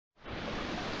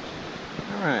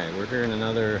Alright, we're here in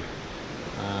another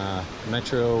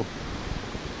Metro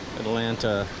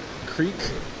Atlanta creek,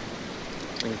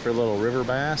 looking for a little river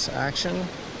bass action.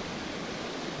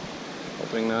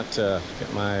 Hoping not to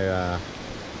get my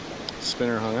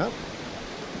spinner hung up.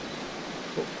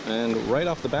 And right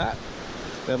off the bat,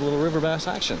 we have a little river bass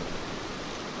action.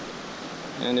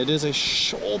 And it is a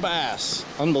shoal bass.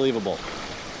 Unbelievable.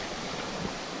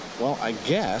 Well, I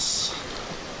guess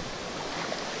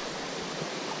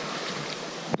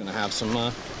I'm gonna have some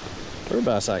river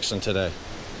bass action today.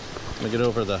 Let me get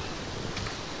over the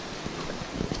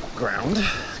ground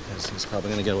because he's probably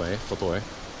gonna get away, flip away.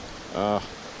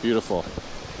 Beautiful.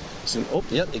 So, oh,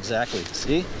 yep, exactly.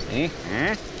 See?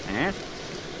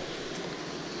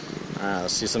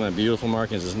 Let's see some of the beautiful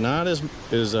markings. It's not as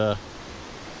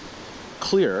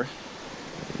clear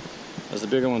as the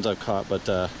bigger ones I've caught, but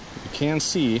you can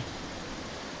see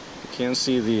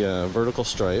the vertical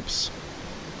stripes.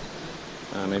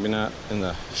 Maybe not in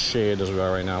the shade as we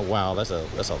are right now. Wow, that's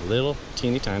a little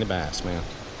teeny tiny bass, man.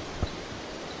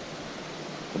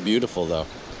 Beautiful though.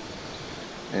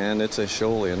 And it's a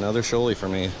shoalie, another shoalie for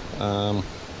me.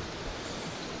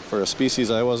 For a species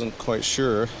I wasn't quite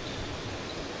sure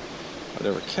I'd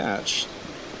ever catch.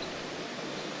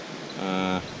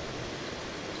 Got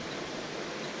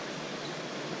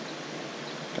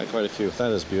quite a few.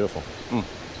 That is beautiful.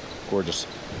 Gorgeous.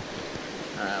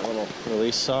 Alright, a little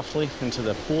release softly into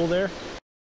the pool there.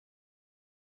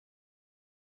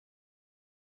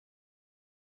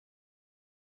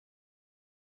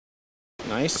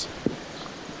 Nice.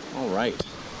 Alright.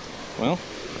 Well,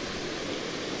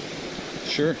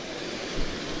 sure.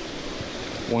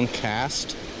 One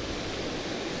cast,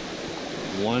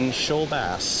 one shoal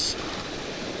bass.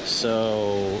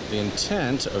 So the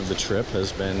intent of the trip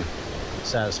has been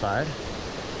satisfied.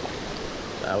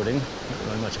 The outing, not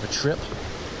really much of a trip.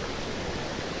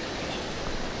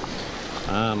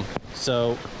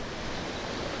 So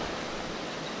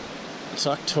it's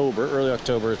October, early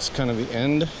October. It's kind of the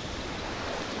end of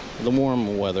the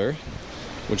warm weather,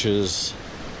 which is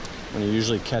when you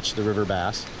usually catch the river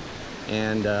bass.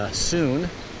 And soon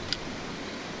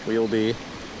we'll be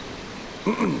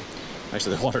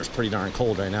actually the water's pretty darn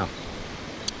cold right now,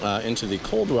 into the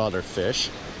cold water fish,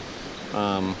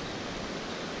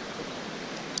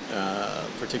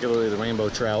 particularly the rainbow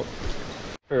trout.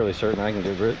 Fairly certain I can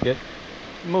get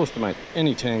most of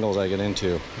any tangles I get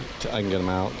into, I can get them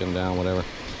out, get them down, whatever.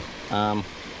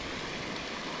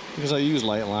 Because I use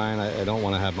light line, I don't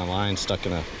want to have my line stuck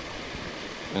in a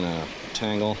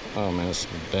tangle. Oh man, it's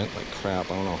bent like crap.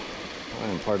 I don't know. I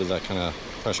am part of that kind of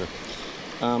pressure.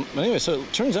 But anyway, so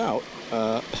it turns out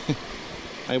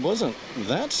I wasn't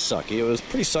that sucky. It was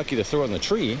pretty sucky to throw it in the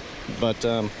tree, but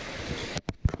it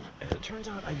turns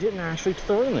out I didn't actually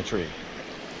throw it in the tree.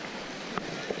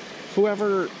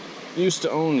 Whoever used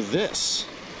to own this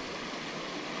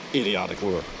idiotic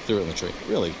lure threw it in the tree.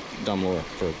 Really dumb lure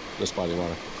for this body of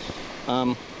water.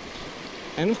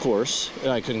 And of course,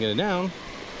 I couldn't get it down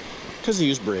because he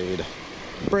used braid.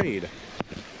 Braid.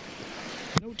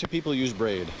 Note to people who use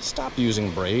braid. Stop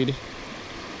using braid.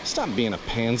 Stop being a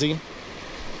pansy.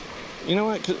 You know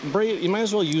what? 'Cause braid, you might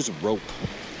as well use rope.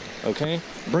 Okay?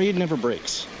 Braid never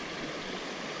breaks.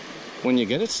 When you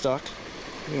get it stuck,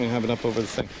 you're gonna have it up over the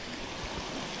thing.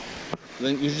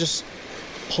 Then you're just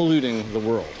polluting the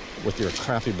world with your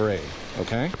crappy braid.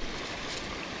 Okay?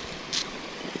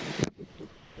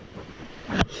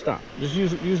 Stop. Just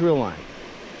use real line.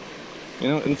 You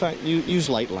know, in fact, use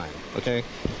light line. Okay?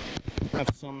 Have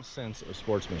some sense of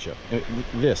sportsmanship.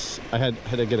 This, I had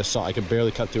to get a saw. I could barely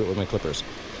cut through it with my clippers.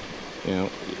 You know,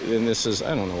 and this is,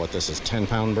 I don't know what this is,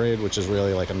 10-pound braid, which is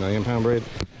really like a 1,000,000-pound braid.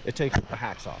 It takes a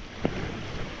hacksaw.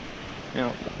 You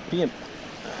know,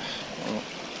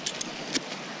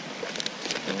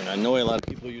 I know a lot of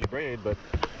people use braid, but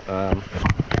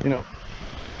you know,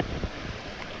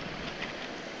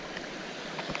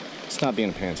 stop being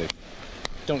a pansy.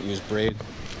 Don't use braid.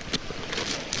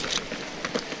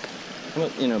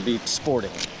 Well, you know, be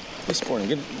sporting. Be sporting.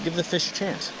 Give the fish a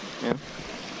chance. You know,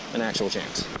 an actual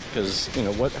chance. Because you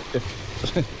know what if?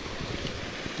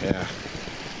 Yeah.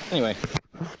 Anyway,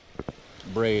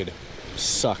 braid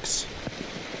sucks.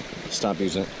 Stop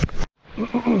using it.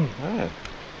 Alright.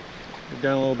 We've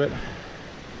done a little bit.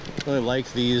 Really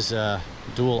like these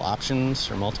dual options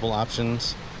or multiple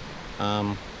options.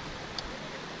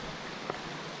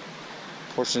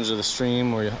 Portions of the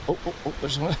stream where you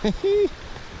there's one.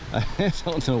 I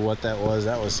don't know what that was.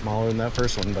 That was smaller than that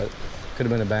first one, but could have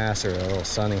been a bass or a little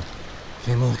sunny.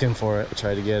 Came looking for it,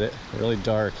 tried to get it. Really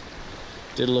dark.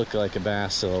 Did look like a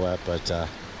bass silhouette, but I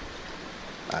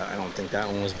don't think that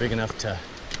one was big enough to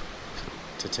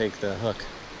to take the hook.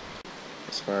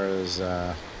 As far as,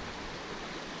 oh,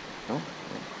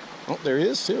 there he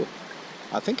is too.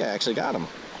 I think I actually got him.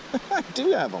 I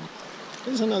do have him.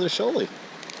 There's another shoalie.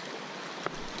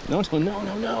 No, no, no,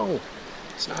 no, no.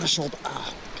 It's not a shoal.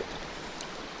 Ah, okay.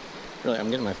 Really, I'm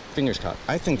getting my fingers caught.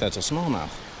 I think that's a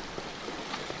smallmouth.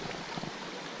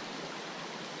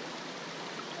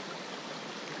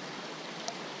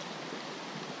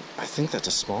 I think that's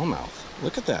a smallmouth.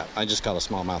 Look at that. I just caught a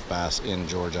smallmouth bass in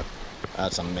Georgia.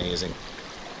 That's amazing.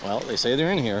 Well, they say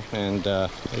they're in here, and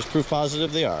there's proof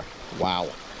positive they are. Wow.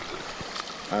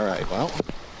 All right, well.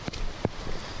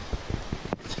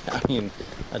 I mean,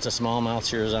 that's a smallmouth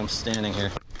here as I'm standing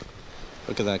here.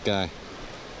 Look at that guy.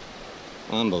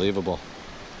 Unbelievable.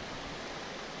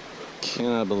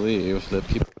 Cannot believe that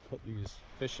people put these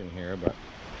fish in here, but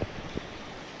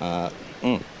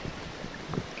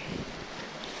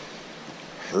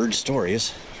heard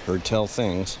stories, heard tell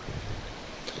things.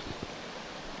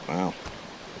 Wow.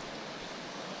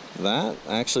 That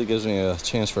actually gives me a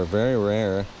chance for a very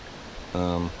rare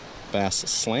bass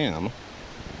slam.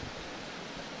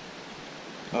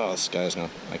 Oh, this guy's not,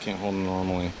 I can't hold him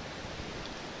normally.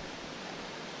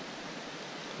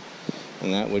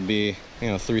 And that would be, you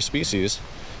know, 3 species.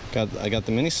 I got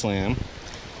the mini slam.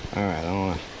 All right, I don't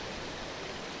wanna,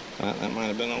 that might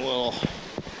have been a little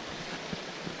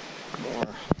more.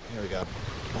 Here we go.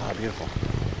 Oh, beautiful.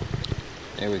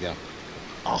 There we go.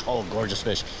 Oh, gorgeous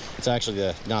fish. It's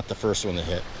actually not the first one to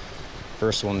hit.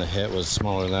 First one to hit was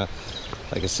smaller than that.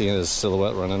 I can see his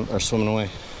silhouette running or swimming away.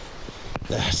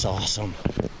 That's awesome.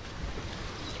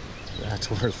 That's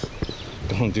worth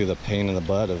going through the pain in the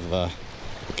butt of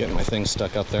getting my thing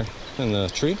stuck up there in the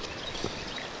tree.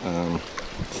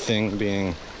 Thing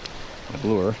being a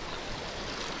lure.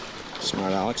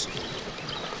 Smart Alex.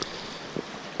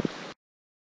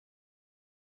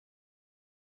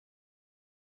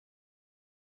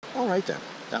 All right then,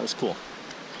 that was cool.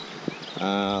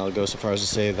 I'll go so far as to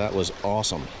say that was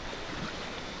awesome.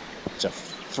 It's a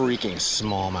freaking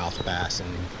smallmouth bass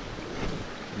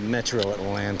in Metro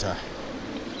Atlanta.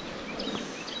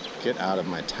 Get out of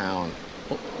my town.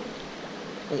 Oh,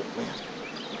 man.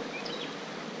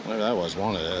 Whatever that was,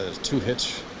 one of it. There's 2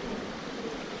 hits.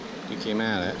 He came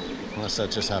at it. Unless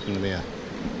that just happened to be a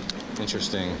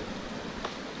interesting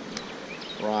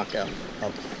rock up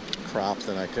crop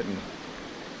that I couldn't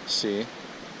see.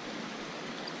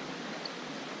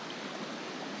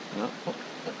 No,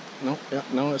 no, yeah,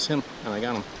 no, it's him, and I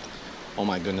got him. Oh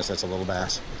my goodness, that's a little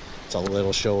bass. It's a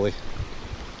little shoalie.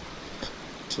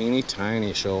 Teeny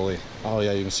tiny shoalie. Oh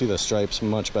yeah, you can see the stripes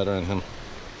much better on him.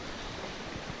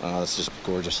 Oh, that's just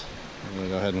gorgeous. I'm gonna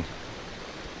go ahead and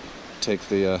take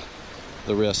the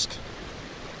risk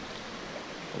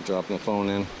of dropping the phone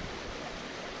in.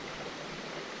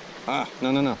 Ah,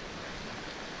 no, no, no.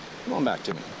 Come on back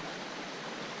to me.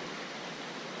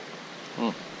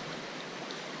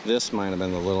 This might have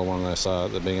been the little one that I saw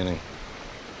at the beginning.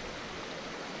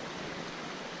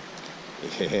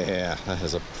 Yeah, that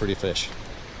is a pretty fish.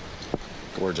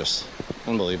 Gorgeous.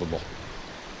 Unbelievable.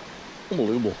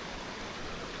 Unbelievable.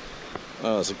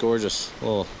 Oh, it's a gorgeous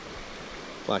little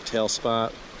black tail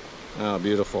spot. Oh,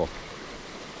 beautiful.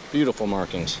 Beautiful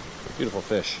markings. Beautiful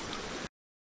fish.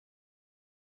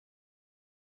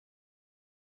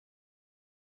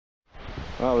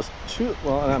 Well, it was too,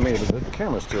 well, not maybe, the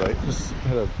camera's too light. Just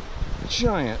had a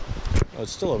giant, oh,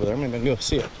 it's still over there. Maybe I can go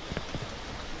see it.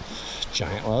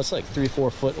 Giant, well, it's like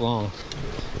 3-4 foot long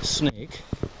snake.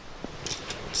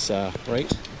 It's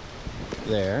right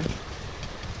there.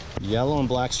 Yellow and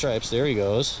black stripes. There he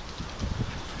goes.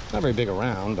 Not very big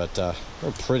around, but they're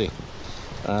pretty.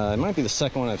 It might be the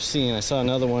second one I've seen. I saw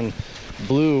another one,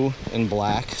 blue and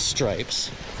black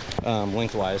stripes,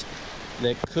 lengthwise.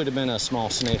 That could have been a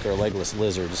small snake or a legless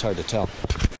lizard. It's hard to tell.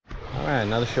 All right,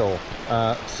 another shoal.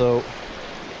 So,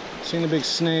 seen a big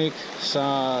snake,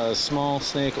 saw a small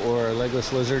snake or a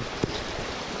legless lizard,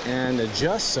 and I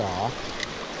just saw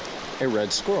a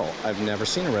red squirrel. I've never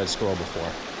seen a red squirrel before.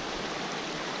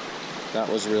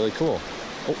 That was really cool.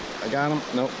 Oh, I got him.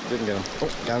 Nope, didn't get him.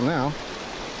 Oh, got him now.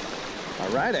 All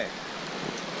righty.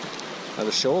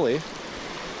 Another shoalie.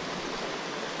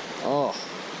 Oh,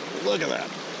 look at that.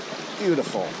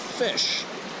 Beautiful fish.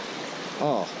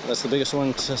 Oh, that's the biggest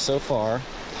one so far,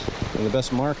 and the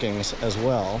best markings as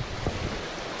well.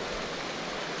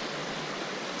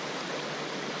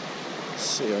 Let's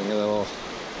see if I can get a little.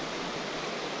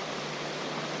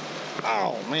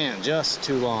 Oh man, just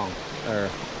too long, or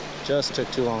just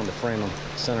took too long to frame them,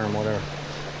 center them, whatever.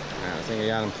 Right, I think I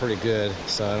got them pretty good,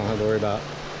 so I don't have to worry about.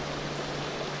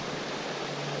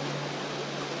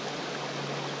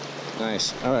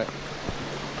 Nice. All right.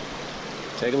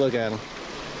 Take a look at him.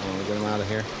 I'm gonna get him out of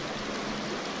here.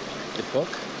 Good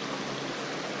hook.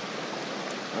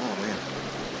 Oh man.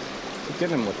 Keep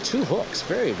getting him with 2 hooks.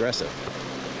 Very aggressive.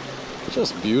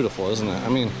 Just beautiful, isn't it? I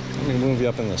mean, let me move you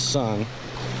up in the sun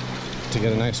to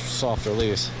get a nice soft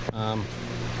release.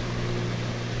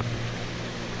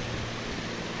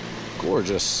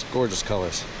 Gorgeous, gorgeous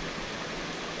colors.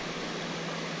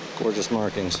 Gorgeous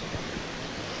markings.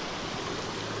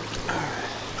 Alright.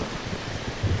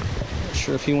 Not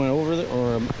sure if he went over it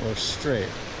or straight.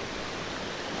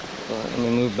 But let me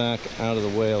move back out of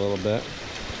the way a little bit.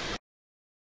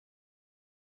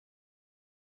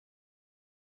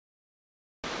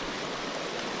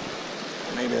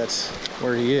 Maybe that's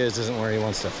where he isn't where he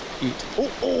wants to eat.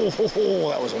 Oh,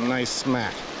 that was a nice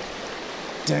smack.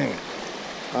 Dang it.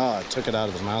 Oh, it took it out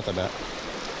of his mouth, I bet.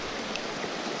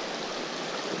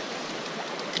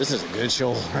 This is a good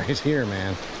shoal right here,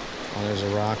 man. Oh, there's a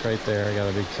rock right there. I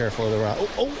gotta be careful of the rock.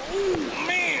 Oh,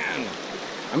 man!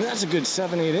 I mean, that's a good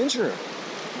 7-8 incher.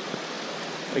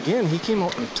 Again, he came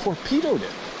out and torpedoed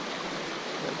it.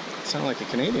 It sounded like a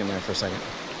Canadian there for a second.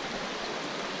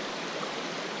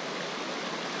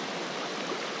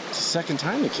 It's the second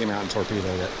time he came out and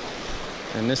torpedoed it.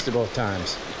 And missed it both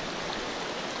times.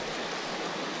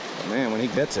 But man, when he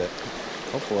gets it,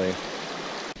 hopefully.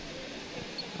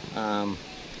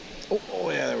 Oh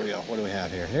yeah, there we go. What do we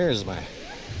have here? Here's my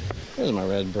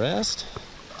red breast.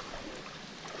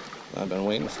 I've been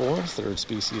waiting for. 3rd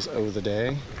species of the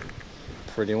day.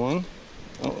 Pretty one.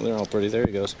 Oh, they're all pretty. There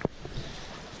he goes.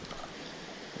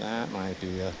 That might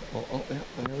be a... Oh, yeah,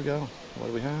 there we go. What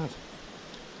do we have?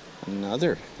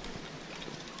 Another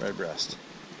red breast.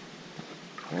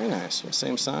 Very nice.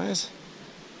 Same size.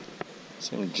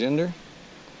 Same gender.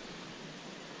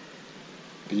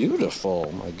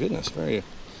 Beautiful. My goodness. Very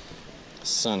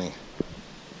sunny.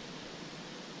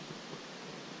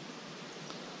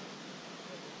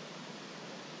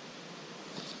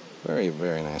 Very,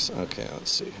 very nice. Okay,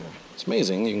 let's see here. It's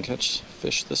amazing you can catch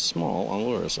fish this small on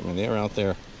lures. I mean, they're out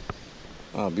there.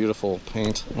 Beautiful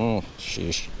paint. Oh,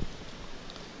 sheesh.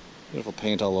 Beautiful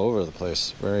paint all over the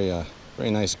place. Very, very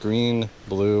nice green,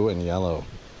 blue, and yellow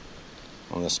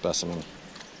on this specimen.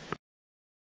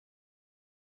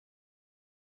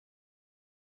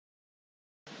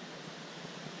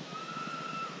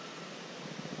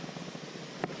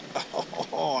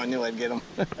 Oh, I knew I'd get him.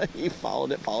 He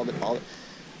followed it.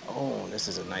 Oh, this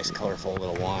is a nice, colorful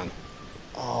little one.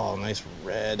 Oh, nice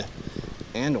red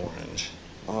and orange.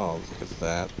 Oh, look at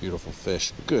that beautiful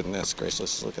fish. Goodness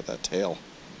gracious, look at that tail.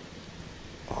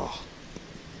 Oh,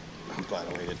 I'm glad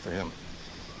I waited for him.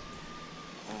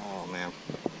 Oh, man.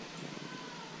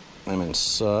 I'm in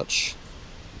such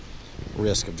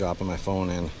risk of dropping my phone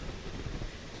in.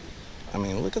 I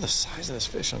mean, look at the size of this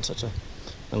fish on such a...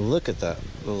 And look at that,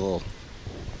 the little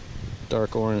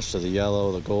dark orange to the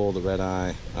yellow, the gold, the red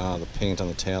eye. The paint on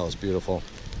the tail is beautiful.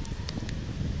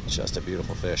 Just a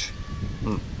beautiful fish.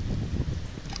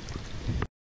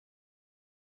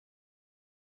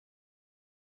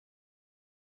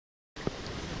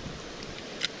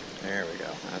 There we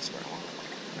go. That's where I want it.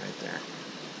 Right there.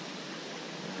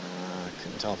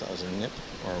 Couldn't tell if that was a nip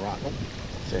or a rock. Oh,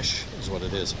 fish is what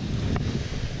it is.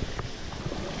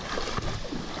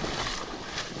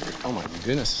 Oh my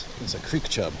goodness, it's a creek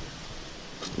chub.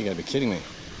 You gotta be kidding me.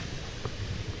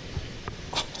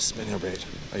 Oh, spinner bait.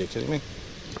 Are you kidding me?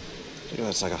 Look at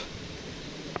that sucker.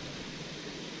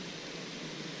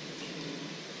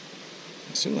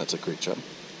 I assume that's a creek chub.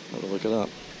 I'll look it up.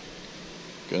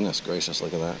 Goodness gracious,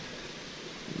 look at that.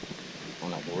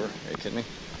 On that lure, are you kidding me?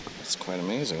 That's quite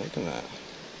amazing, look at that.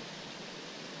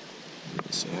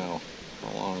 Let's see how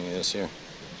long he is here.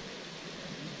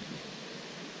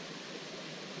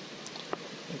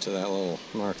 To that little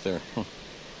mark there.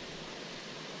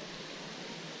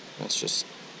 That's just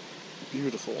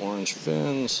beautiful orange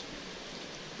fins.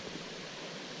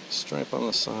 Stripe on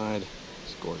the side.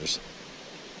 It's gorgeous.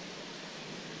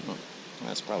 Oh,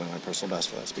 that's probably my personal best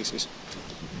for that species.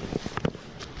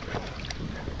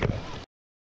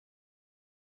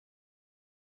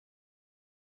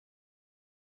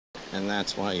 And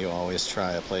that's why you always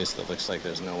try a place that looks like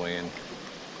there's no way in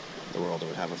the world it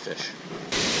would have a fish.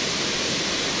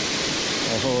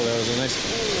 Oh, that was a nice...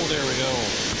 Oh, there we go.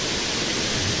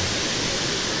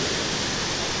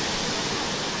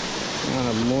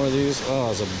 Want more of these?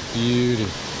 Oh, it's a beauty.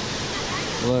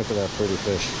 Look at that pretty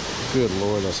fish. Good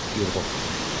Lord, that's beautiful.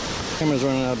 Camera's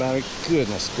running out of battery.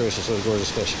 Goodness gracious, what a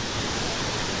gorgeous fish.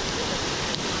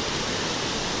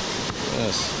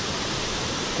 Yes.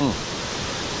 I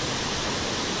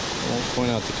won't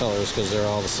point out the colors because they're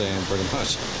all the same pretty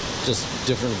much. Just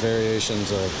different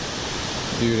variations of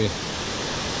beauty.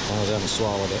 long as I haven't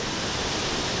swallowed it.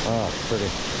 Oh, pretty.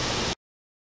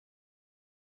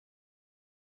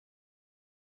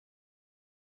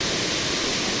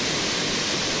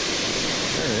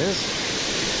 There it is.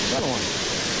 Another one.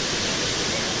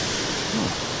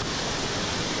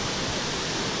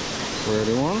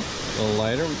 Pretty one. A little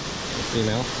lighter. A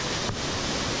female.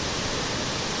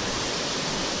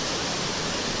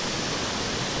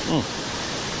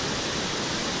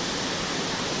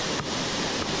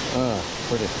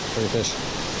 Pretty fish.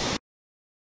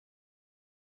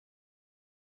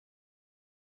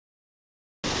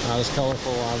 Not as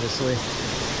colorful, obviously,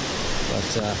 but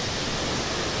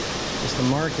just the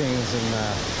markings and the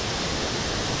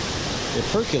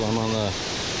operculum on the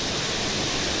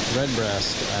red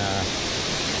breast.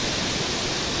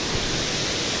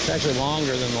 It's actually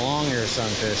longer than the long-eared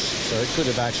sunfish, so it could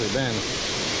have actually been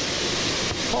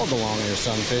called the long-eared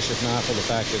sunfish, if not for the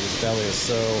fact that his belly is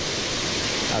so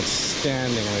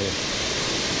outstandingly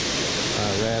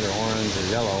red or orange or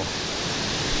yellow.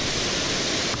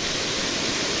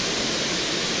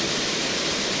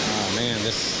 Oh man,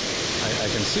 I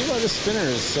can see why this spinner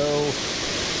is so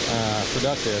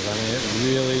productive. I mean, it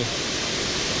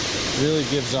really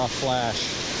gives off flash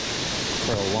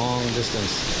for a long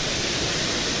distance.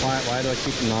 Why do I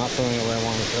keep not throwing it where I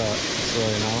want to throw it? It's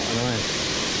really annoying.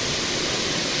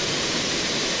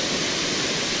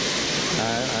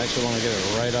 I actually want to get it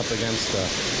right up against the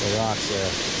rocks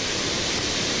there.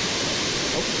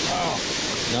 Oh,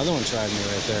 another one tried me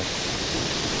right there.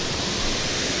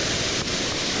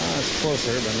 It's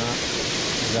closer, but not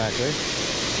exactly.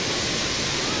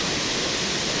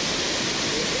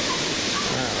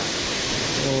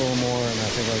 A little more, and I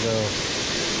think I'll go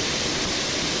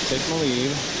take my leave,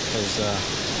 because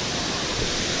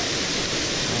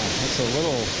that's a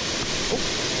little...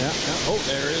 Yeah. Oh,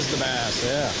 there is the bass.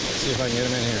 Yeah. Let's see if I can get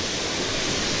him in here.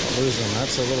 I'll lose him.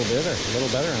 That's a little better.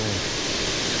 I mean.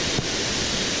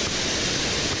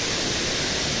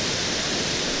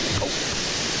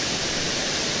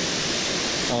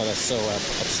 Oh, that's so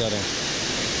upsetting.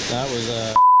 That was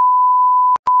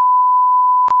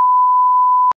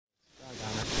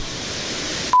doggone it.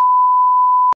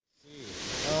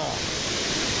 Oh.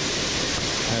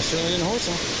 I certainly didn't horse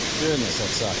him. Goodness, that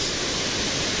sucks.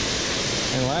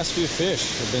 And the last few fish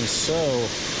have been so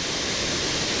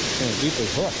deeply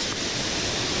hooked.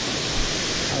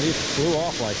 How he flew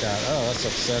off like that. Oh, that's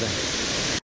upsetting.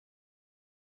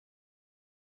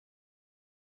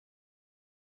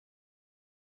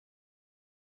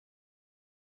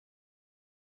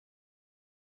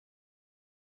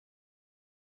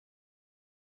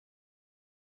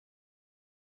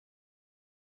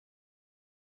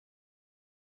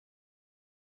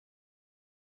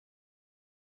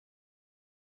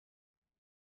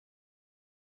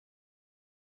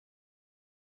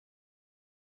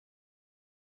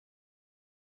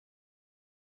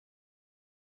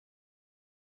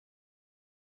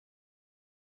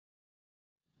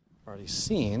 Already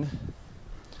seen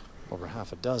over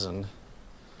half a dozen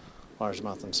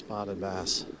largemouth and spotted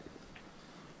bass on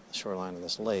the shoreline of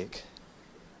this lake.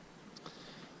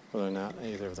 Whether or not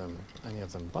any of them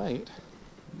bite,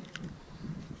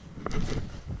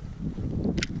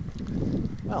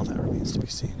 well, that remains to be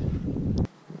seen.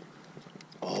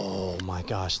 Oh my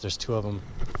gosh, there's two of them.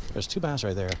 There's two bass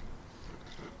right there.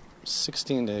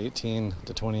 16 to 18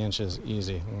 to 20 inches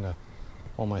easy. I'm gonna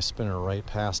hold my spinner right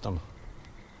past them.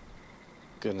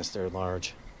 Goodness, they're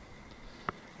large.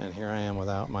 And here I am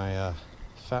without my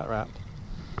fat wrap.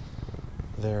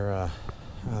 They're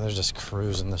just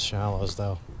cruising the shallows,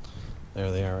 though.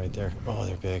 There they are, right there. Oh,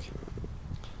 they're big.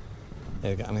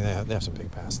 They have some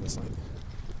big bass in this lake.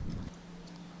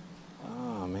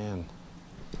 Oh man,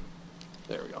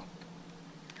 there we go.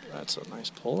 That's a nice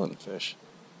pulling fish.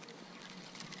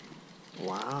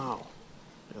 Wow,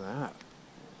 look at that.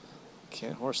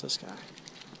 Can't horse this guy.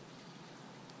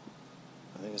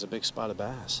 I think it's a big spotted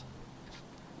bass.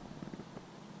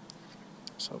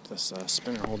 Let's hope this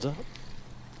spinner holds up.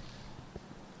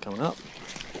 Coming up.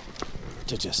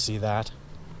 Did you see that?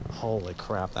 Holy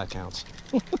crap, that counts.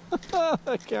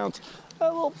 That counts.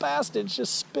 That little bastard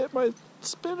just spit my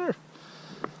spinner.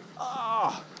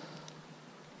 Ah, oh,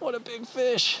 what a big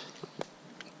fish.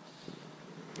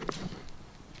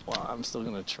 Well, I'm still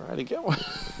gonna try to get one.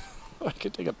 I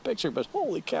could take a picture, but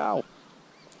holy cow.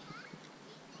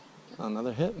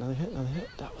 Another hit.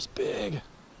 That was big.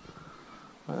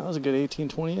 Wow, that was a good 18,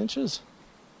 20 inches.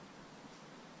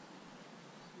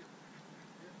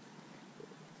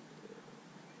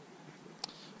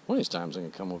 One of these times I'm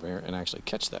going to come over here and actually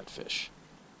catch that fish.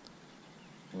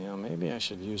 You know, maybe I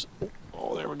should use...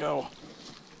 Oh, there we go.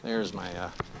 There's my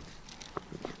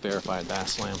verified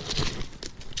bass slam.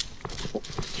 Oh,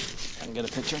 I can get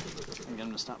a picture and get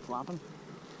him to stop flopping.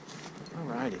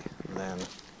 Alrighty, then.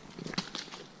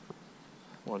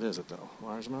 What is it though?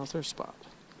 Largemouth or spot?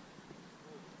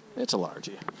 It's a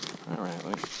largie. Alright,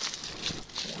 let me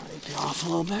wipe you off a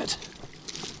little bit.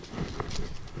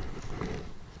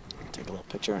 Take a little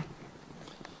picture.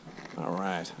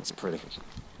 Alright, that's pretty.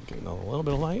 Getting a little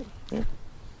bit of light here.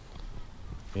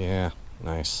 Yeah,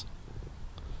 nice.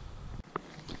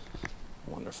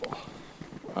 Wonderful.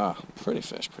 Ah, pretty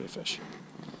fish, pretty fish.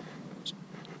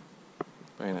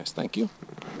 Very nice, thank you.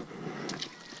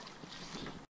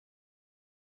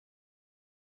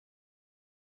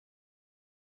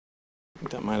 I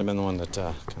think that might have been the one that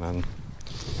kind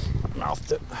of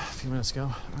mouthed it a few minutes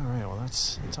ago. All right, well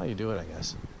that's how you do it, I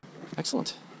guess.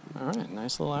 Excellent. All right,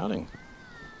 nice little outing.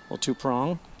 A little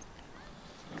two-prong,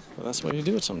 but that's the way you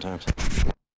do it sometimes.